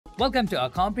Welcome to our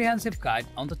comprehensive guide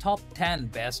on the top 10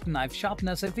 best knife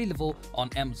sharpeners available on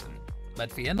Amazon.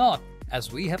 But fear not,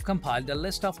 as we have compiled a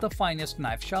list of the finest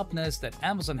knife sharpeners that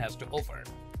Amazon has to offer.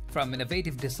 From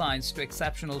innovative designs to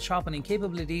exceptional sharpening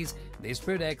capabilities, these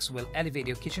products will elevate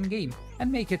your kitchen game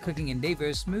and make your cooking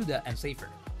endeavors smoother and safer.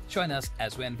 Join us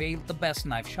as we unveil the best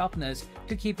knife sharpeners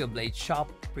to keep your blades sharp,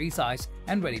 precise,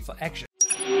 and ready for action.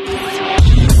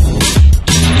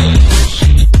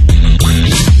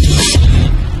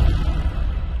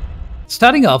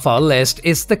 Starting off our list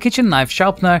is the kitchen knife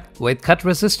sharpener with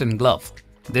cut-resistant glove.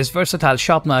 This versatile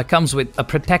sharpener comes with a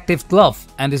protective glove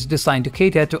and is designed to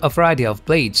cater to a variety of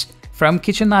blades, from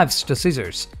kitchen knives to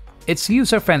scissors. Its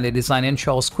user-friendly design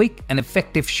ensures quick and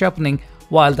effective sharpening,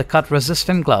 while the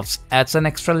cut-resistant gloves adds an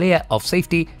extra layer of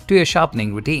safety to your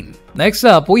sharpening routine. Next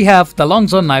up, we have the long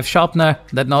zone knife sharpener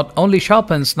that not only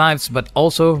sharpens knives but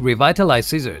also revitalizes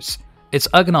scissors. Its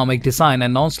ergonomic design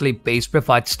and non-slip base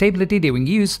provide stability during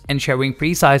use, ensuring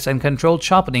precise and controlled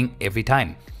sharpening every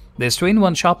time. This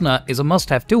 2-in-1 sharpener is a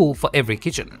must-have tool for every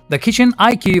kitchen. The Kitchen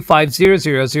IQ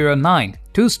 50009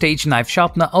 two-stage knife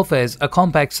sharpener offers a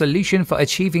compact solution for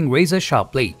achieving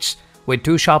razor-sharp blades. With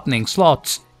 2 sharpening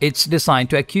slots, it's designed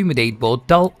to accommodate both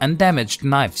dull and damaged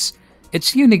knives.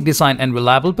 Its unique design and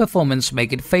reliable performance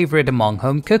make it favorite among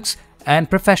home cooks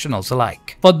and professionals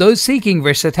alike. For those seeking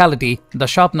versatility, the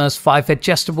Sharpenerss 5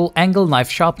 adjustable angle knife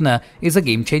sharpener is a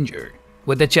game changer.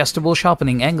 With adjustable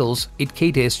sharpening angles, it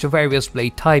caters to various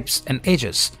blade types and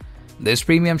edges. This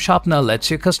premium sharpener lets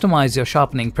you customize your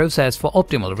sharpening process for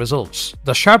optimal results.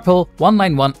 The Sharpel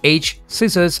 191H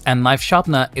scissors and knife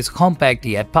sharpener is a compact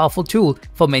yet powerful tool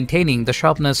for maintaining the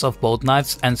sharpness of both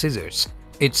knives and scissors.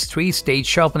 Its 3-stage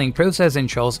sharpening process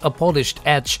ensures a polished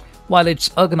edge, while its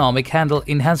ergonomic handle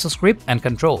enhances grip and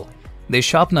control. This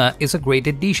sharpener is a great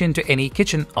addition to any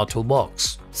kitchen or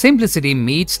toolbox. Simplicity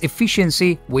meets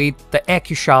efficiency with the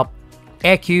AccuSharp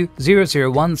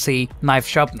AQ001C knife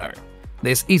sharpener.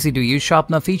 This easy-to-use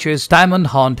sharpener features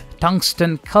diamond-horned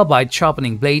tungsten carbide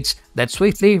sharpening blades that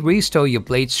swiftly restore your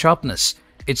blade's sharpness.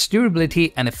 Its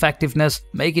durability and effectiveness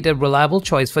make it a reliable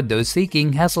choice for those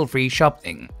seeking hassle-free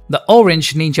sharpening. The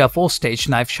Orange Ninja 4-stage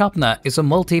knife sharpener is a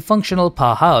multifunctional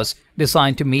powerhouse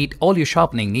designed to meet all your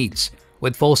sharpening needs.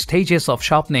 With 4 stages of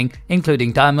sharpening,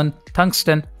 including diamond,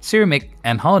 tungsten, ceramic,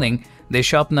 and honing, this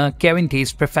sharpener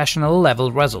guarantees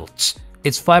professional-level results.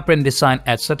 Its vibrant design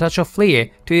adds a touch of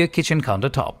flair to your kitchen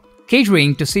countertop.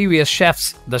 Catering to serious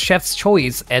chefs, the Chef's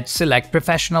Choice Edge Select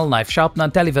Professional Knife Sharpener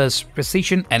delivers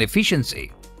precision and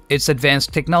efficiency. Its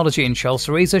advanced technology ensures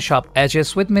razor-sharp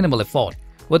edges with minimal effort.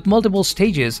 With multiple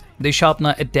stages, the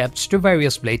sharpener adapts to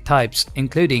various blade types,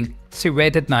 including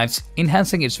serrated knives,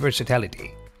 enhancing its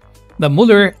versatility. The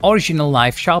Muller Original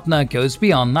Knife Sharpener goes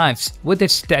beyond knives with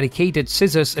its dedicated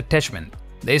scissors attachment.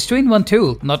 This 2-in-1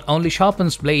 tool not only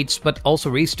sharpens blades but also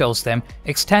restores them,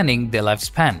 extending their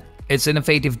lifespan. Its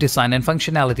innovative design and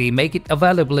functionality make it a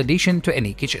valuable addition to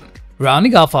any kitchen.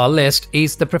 Rounding off our list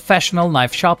is the Professional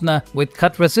Knife Sharpener with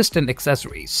cut-resistant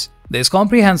accessories. This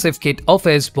comprehensive kit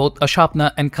offers both a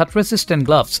sharpener and cut-resistant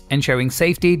gloves, ensuring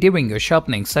safety during your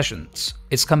sharpening sessions.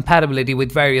 Its compatibility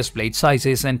with various blade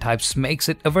sizes and types makes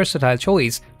it a versatile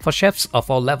choice for chefs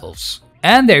of all levels.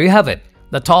 And there you have it,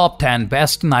 the top 10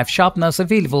 best knife sharpeners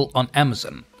available on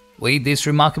Amazon. With these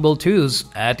remarkable tools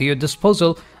at your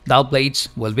disposal, dull blades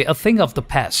will be a thing of the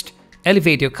past.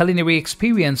 Elevate your culinary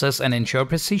experiences and ensure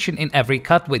precision in every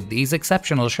cut with these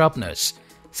exceptional sharpeners.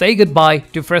 Say goodbye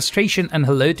to frustration and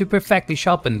hello to perfectly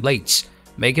sharpened blades.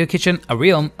 Make your kitchen a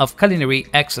realm of culinary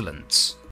excellence.